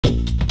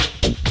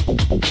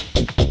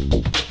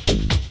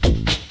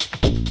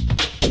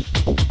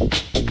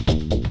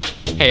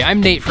Hey,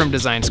 I'm Nate from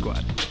Design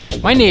Squad.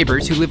 My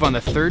neighbors who live on the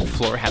 3rd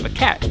floor have a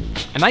cat,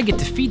 and I get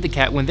to feed the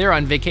cat when they're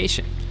on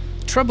vacation.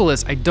 The trouble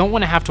is, I don't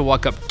want to have to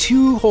walk up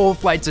 2 whole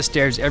flights of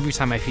stairs every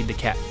time I feed the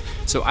cat.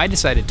 So I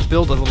decided to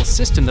build a little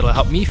system that'll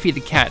help me feed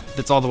the cat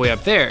that's all the way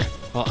up there,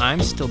 while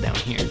I'm still down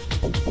here.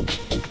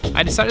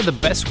 I decided the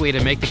best way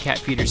to make the cat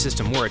feeder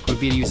system work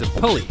would be to use a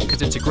pulley,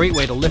 because it's a great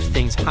way to lift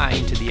things high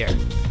into the air.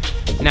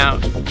 Now,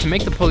 to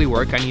make the pulley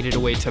work, I needed a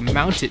way to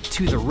mount it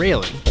to the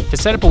railing. To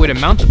set up a way to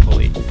mount the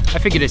pulley, I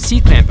figured a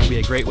C-clamp would be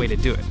a great way to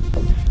do it.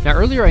 Now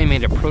earlier I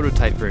made a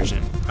prototype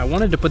version. I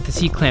wanted to put the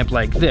C-clamp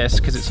like this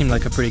because it seemed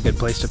like a pretty good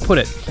place to put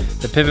it.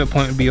 The pivot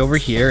point would be over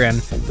here and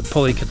the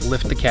pulley could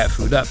lift the cat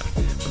food up.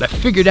 But I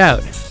figured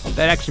out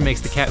that actually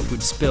makes the cat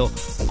food spill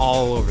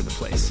all over the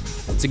place.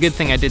 It's a good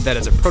thing I did that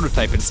as a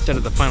prototype instead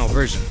of the final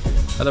version.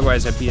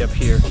 Otherwise I'd be up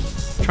here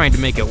trying to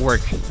make it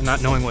work and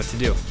not knowing what to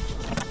do.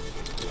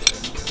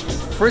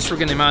 First we're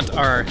going to mount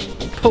our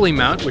pulley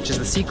mount, which is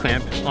the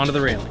C-clamp, onto the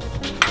railing.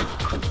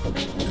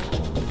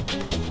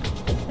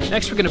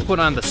 Next we're going to put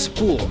on the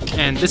spool,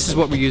 and this is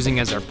what we're using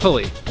as our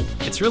pulley.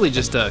 It's really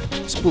just a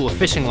spool of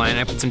fishing line.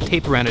 I put some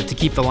tape around it to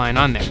keep the line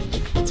on there.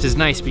 This is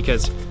nice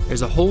because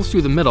there's a hole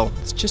through the middle.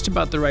 It's just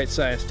about the right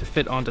size to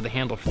fit onto the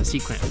handle for the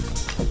C-clamp.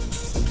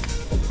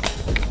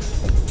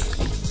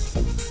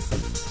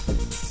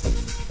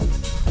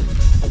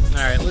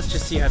 Alright, let's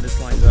just see how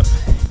this lines up.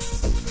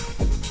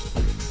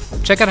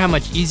 Check out how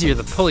much easier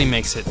the pulley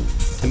makes it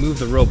to move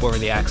the rope over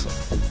the axle.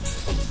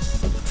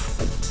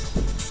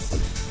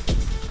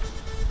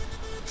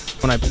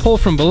 When I pull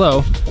from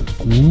below,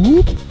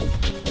 whoop,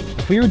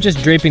 if we were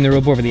just draping the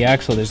rope over the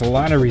axle, there's a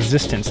lot of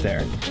resistance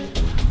there.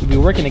 We'd be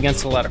working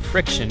against a lot of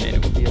friction and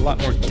it would be a lot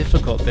more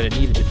difficult than it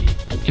needed to be.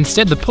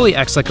 Instead, the pulley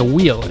acts like a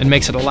wheel and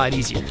makes it a lot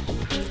easier.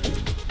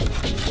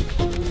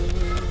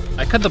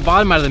 I cut the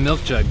bottom out of the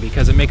milk jug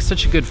because it makes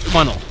such a good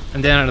funnel.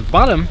 And then at the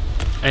bottom,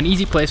 an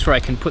easy place where I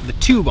can put the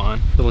tube on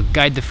that will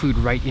guide the food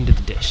right into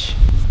the dish.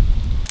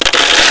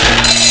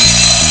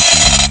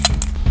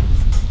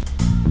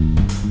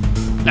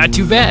 Not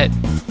too bad.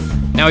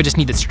 Now I just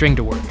need the string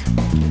to work.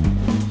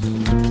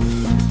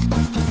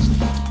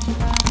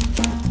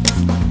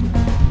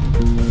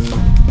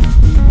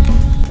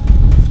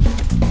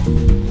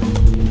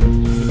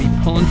 I'll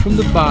be pulling from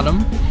the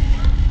bottom.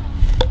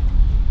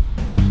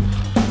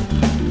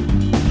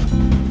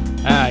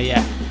 Ah,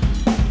 yeah.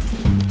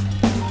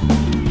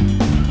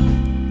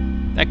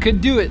 That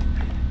could do it.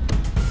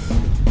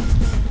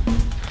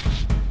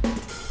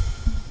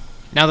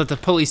 Now that the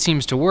pulley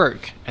seems to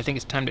work, I think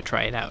it's time to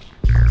try it out.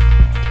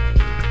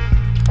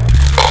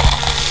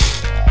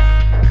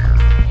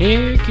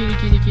 Here, kitty,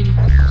 kitty, kitty.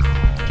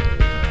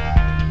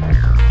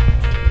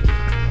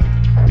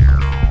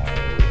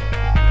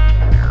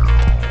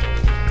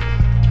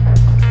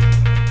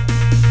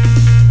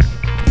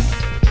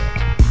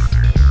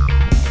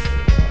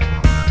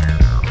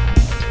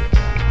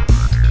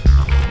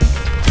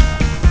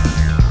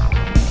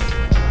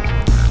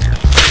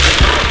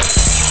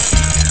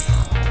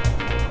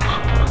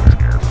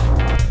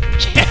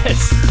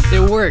 Yes,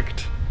 it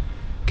worked.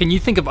 Can you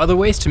think of other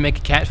ways to make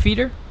a cat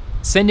feeder?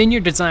 Send in your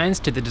designs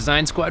to the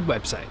Design Squad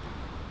website.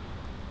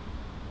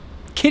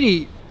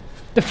 Kitty,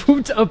 the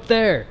food's up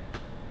there.